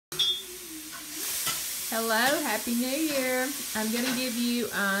Hello, Happy New Year. I'm going to give you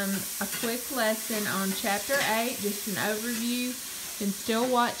a quick lesson on Chapter 8, just an overview. You can still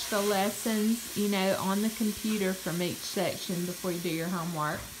watch the lessons, on the computer from each section before you do your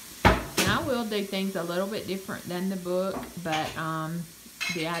homework. And I will do things a little bit different than the book, but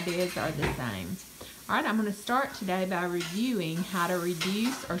the ideas are the same. Alright, I'm going to start today by reviewing how to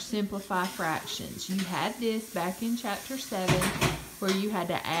reduce or simplify fractions. You had this back in Chapter 7 where you had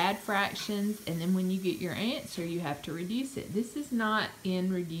to add fractions, and then when you get your answer, you have to reduce it. This is not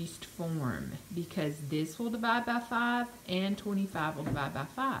in reduced form because this will divide by 5 and 25 will divide by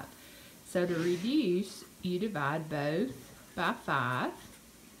 5. So to reduce, you divide both by 5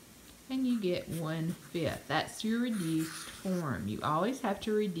 and you get 1/5. That's your reduced form. You always have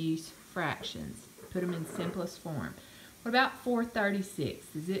to reduce fractions. Put them in simplest form. What about 436?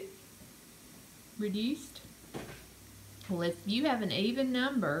 Is it reduced? Well, if you have an even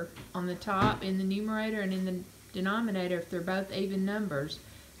number on the top in the numerator and in the denominator, if they're both even numbers,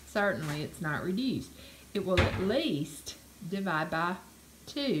 certainly it's not reduced. It will at least divide by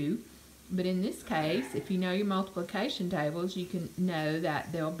 2, but in this case, if you know your multiplication tables, you can know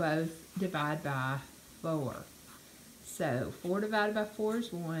that they'll both divide by 4. So 4 divided by 4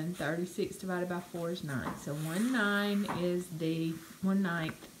 is 1, 36 divided by 4 is 9. So 1/9 is the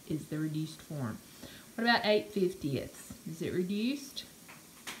 1/9 is the reduced form. What about 8/50ths? Is it reduced?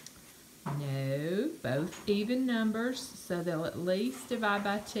 No, both even numbers, so they'll at least divide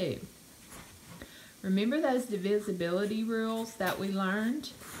by 2. Remember those divisibility rules that we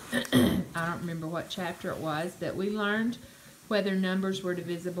learned? I don't remember what chapter it was that we learned whether numbers were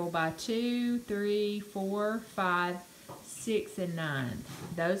divisible by 2, 3, 4, 5, 6, and 9.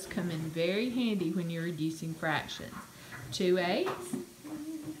 Those come in very handy when you're reducing fractions. 2/8,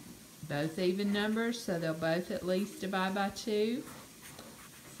 both even numbers, so they'll both at least divide by 2.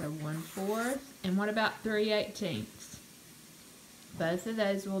 So 1/4. And what about 3/18? Both of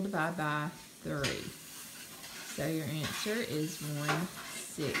those will divide by 3. So your answer is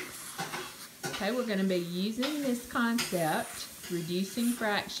 1/6. Okay, we're going to be using this concept, reducing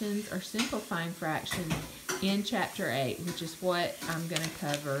fractions or simplifying fractions, in Chapter 8, which is what I'm going to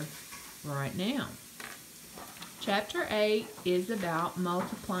cover right now. Chapter 8 is about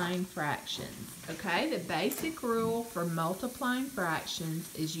multiplying fractions. Okay, the basic rule for multiplying fractions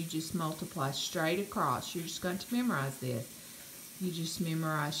is you just multiply straight across. You're just going to memorize this. You just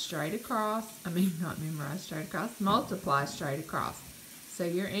memorize straight across. Multiply straight across. So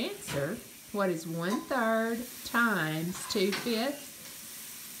your answer, what is 1/3 times 2/5?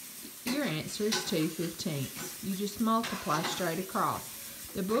 Your answer is 2/15. You just multiply straight across.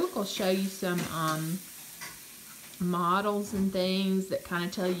 The book will show you some models and things that kind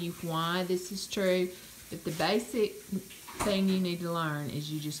of tell you why this is true, but the basic thing you need to learn is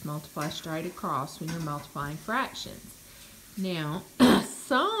you just multiply straight across when you're multiplying fractions. Now,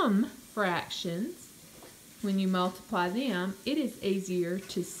 some fractions, when you multiply them, it is easier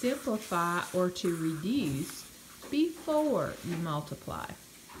to simplify or to reduce before you multiply.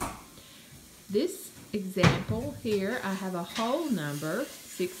 This example here, I have a whole number,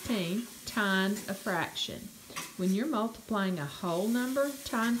 16, times a fraction. When you're multiplying a whole number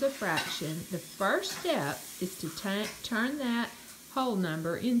times a fraction, the first step is to turn that whole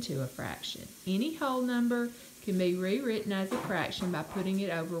number into a fraction. Any whole number can be rewritten as a fraction by putting it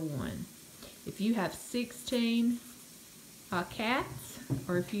over 1. If you have 16 cats,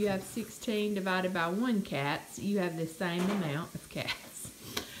 or if you have 16 divided by 1 cats, you have the same amount of cats.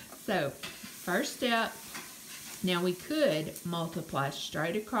 So, first step. Now we could multiply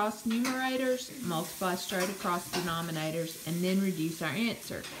straight across numerators, multiply straight across denominators, and then reduce our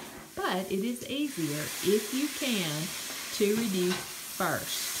answer. But it is easier, if you can, to reduce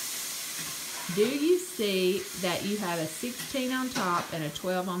first. Do you see that you have a 16 on top and a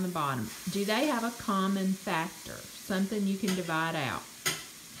 12 on the bottom? Do they have a common factor, something you can divide out?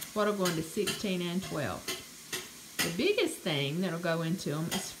 What will go into 16 and 12? The biggest thing that will go into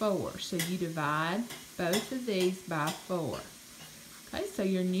them is 4. So you divide both of these by 4. Okay, so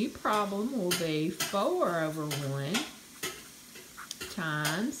your new problem will be 4 over 1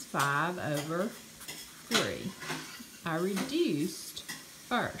 times 5 over 3. I reduced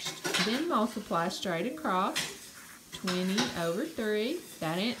first. Then multiply straight across. 20 over 3.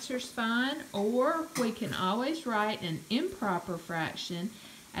 That answer's fine. Or we can always write an improper fraction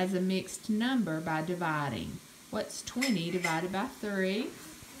as a mixed number by dividing. What's 20 divided by 3?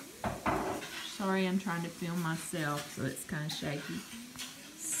 Sorry, I'm trying to film myself, so it's kind of shaky.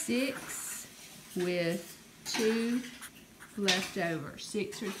 6 with 2 left over.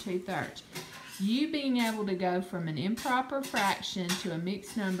 6 or 2/3. You being able to go from an improper fraction to a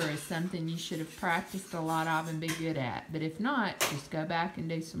mixed number is something you should have practiced a lot of and be good at. But if not, just go back and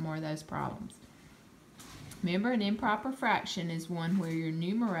do some more of those problems. Remember, an improper fraction is one where your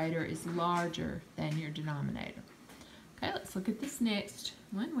numerator is larger than your denominator. Okay, let's look at this next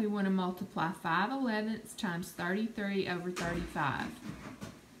one. We want to multiply 5/11 times 33 over 35.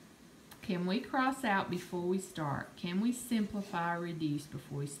 Can we cross out before we start? Can we simplify or reduce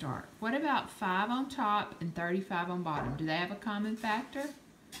before we start? What about 5 on top and 35 on bottom? Do they have a common factor?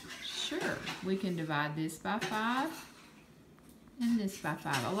 Sure. We can divide this by 5 and this by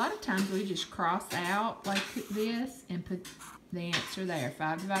 5. A lot of times we just cross out like this and put the answer there.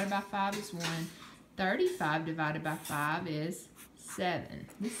 5 divided by 5 is 1. 35 divided by 5 is 7.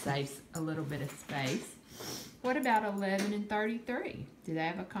 This saves a little bit of space. What about 11 and 33? Do they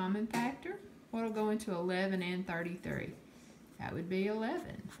have a common factor? What will go into 11 and 33? That would be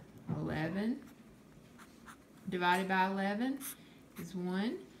 11. 11 divided by 11 is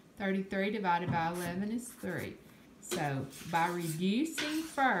 1. 33 divided by 11 is 3. So by reducing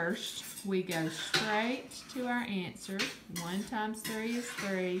first, we go straight to our answer. 1 times 3 is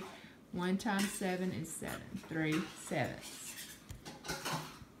 3. 1 times 7 is 7. 3/7.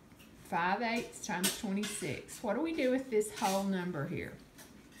 5/8 times 26. What do we do with this whole number here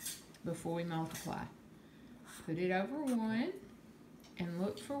before we multiply? Put it over 1 and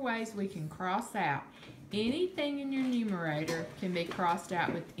look for ways we can cross out. Anything in your numerator can be crossed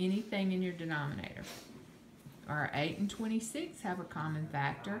out with anything in your denominator. Our 8 and 26 have a common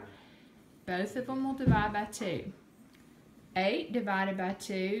factor. Both of them will divide by 2. 8 divided by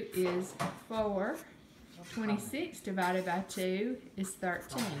 2 is 4. 26 divided by 2 is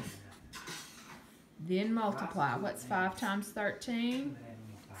 13. Then multiply. What's 5 times 13?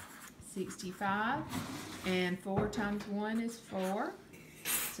 65. And 4 times 1 is 4.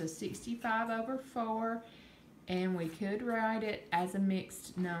 So 65 over 4. And we could write it as a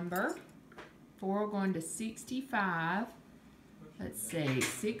mixed number. 4 will go into 65. Let's see,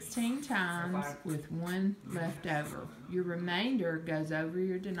 16 times with 1 left over. Your remainder goes over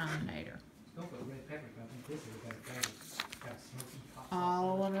your denominator.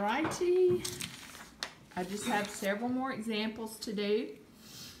 Alrighty. I just have several more examples to do.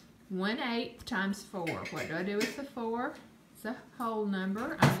 1/8 times 4. What do I do with the 4? It's a whole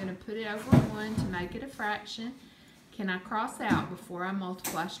number. I'm going to put it over 1 to make it a fraction. Can I cross out before I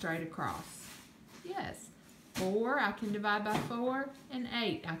multiply straight across? Yes. 4 I can divide by 4, and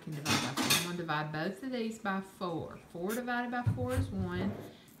 8 I can divide by 4. I'm going to divide both of these by 4. 4 divided by 4 is 1.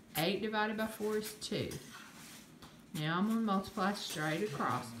 8 divided by 4 is 2. Now I'm going to multiply straight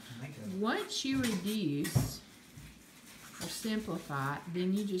across. Once you reduce or simplify,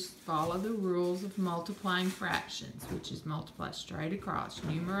 then you just follow the rules of multiplying fractions, which is multiply straight across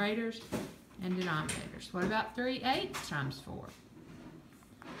numerators and denominators. What about 3/8 times 4?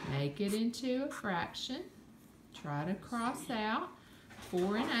 Make it into a fraction. Try to cross out.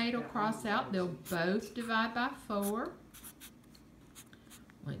 4 and 8 will cross out. They'll both divide by 4.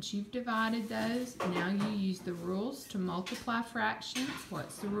 Once you've divided those, now you use the rules to multiply fractions.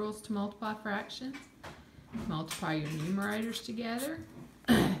 What's the rules to multiply fractions? Multiply your numerators together,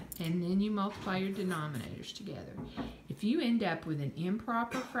 and then you multiply your denominators together. If you end up with an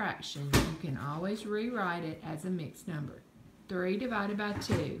improper fraction, you can always rewrite it as a mixed number. 3 divided by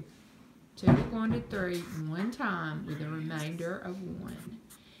 2. 2 will go into 3 one time with a remainder of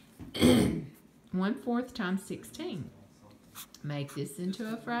 1. 1/4 times 16. Make this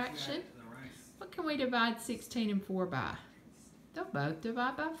into a fraction. What can we divide 16 and 4 by? They'll both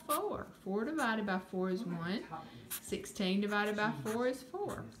divide by 4. 4 divided by 4 is 1. 16 divided by 4 is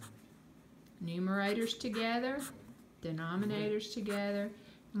 4. Numerators together, denominators together.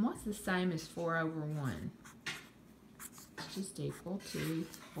 And what's the same as 4 over 1? It's just equal to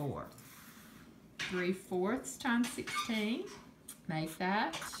 4. 3/4 times 16. Make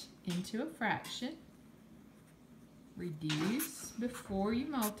that into a fraction. Reduce before you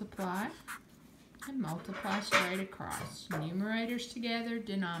multiply, and multiply straight across. Numerators together,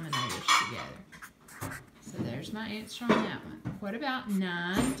 denominators together. So there's my answer on that one. What about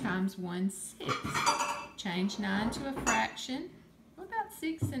 9 times 1/6? Change 9 to a fraction. What about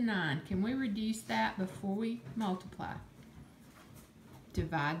 6 and 9? Can we reduce that before we multiply?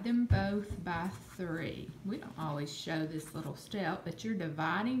 Divide them both by 3. We don't always show this little step, but you're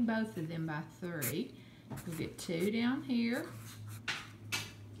dividing both of them by 3. You'll get 2 down here.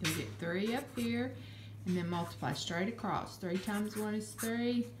 You'll get 3 up here. And then multiply straight across. 3 times 1 is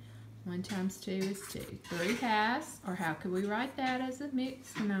 3. 1 times 2 is 2. 3/2, or how could we write that as a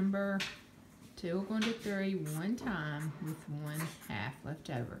mixed number? 2 will go into 3 one time with 1/2 left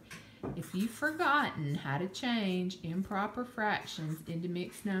over. If you've forgotten how to change improper fractions into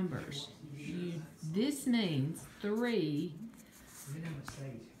mixed numbers, this means 3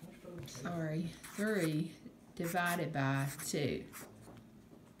 divided by 2.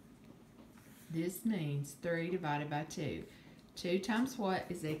 This means 3 divided by 2. 2 times what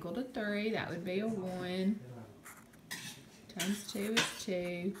is equal to 3? That would be a 1. Times 2 is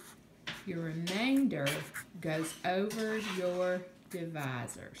 2. Your remainder goes over your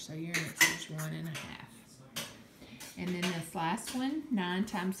divisor. So your answer is 1.5. And then this last one, 9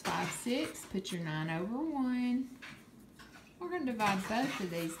 times 5 is 6. Put your 9 over 1. We're going to divide both of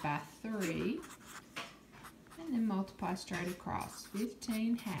these by 3. And then multiply straight across.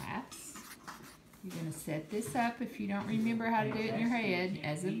 15 halves. You're going to set this up, if you don't remember how to do it in your head,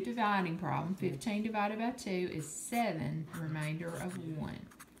 as a dividing problem. 15 divided by 2 is 7, remainder of 1.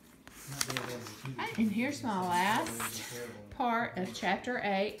 And here's my last part of Chapter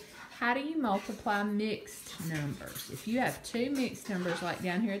 8. How do you multiply mixed numbers? If you have 2 mixed numbers like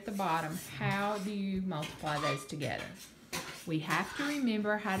down here at the bottom, how do you multiply those together? We have to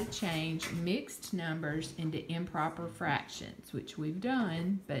remember how to change mixed numbers into improper fractions, which we've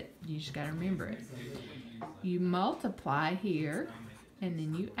done, but you just got to remember it. You multiply here, and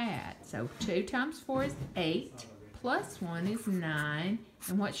then you add. So 2 times 4 is 8, plus 1 is 9,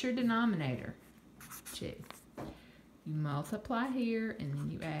 and what's your denominator? 2. You multiply here, and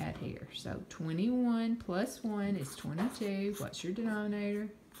then you add here. So 21 plus 1 is 22. What's your denominator?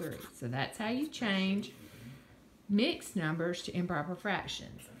 3. So that's how you change mixed numbers to improper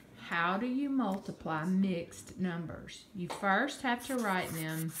fractions. How do you multiply mixed numbers? You first have to write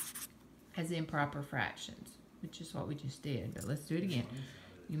them as improper fractions, which is what we just did, but let's do it again.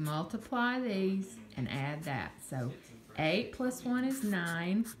 You multiply these and add that. So 8 plus 1 is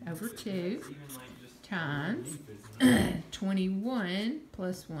 9 over 2 times 21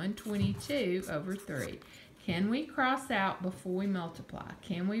 plus 1, 22 over 3. Can we cross out before we multiply?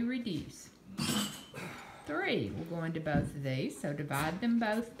 Can we reduce? 3 will go into both of these, so divide them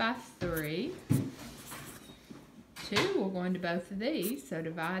both by 3. 2 will go into both of these, so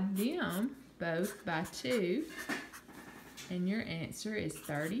divide them both by 2. And your answer is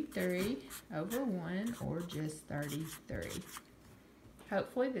 33 over 1, or just 33.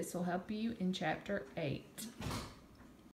 Hopefully this will help you in Chapter 8.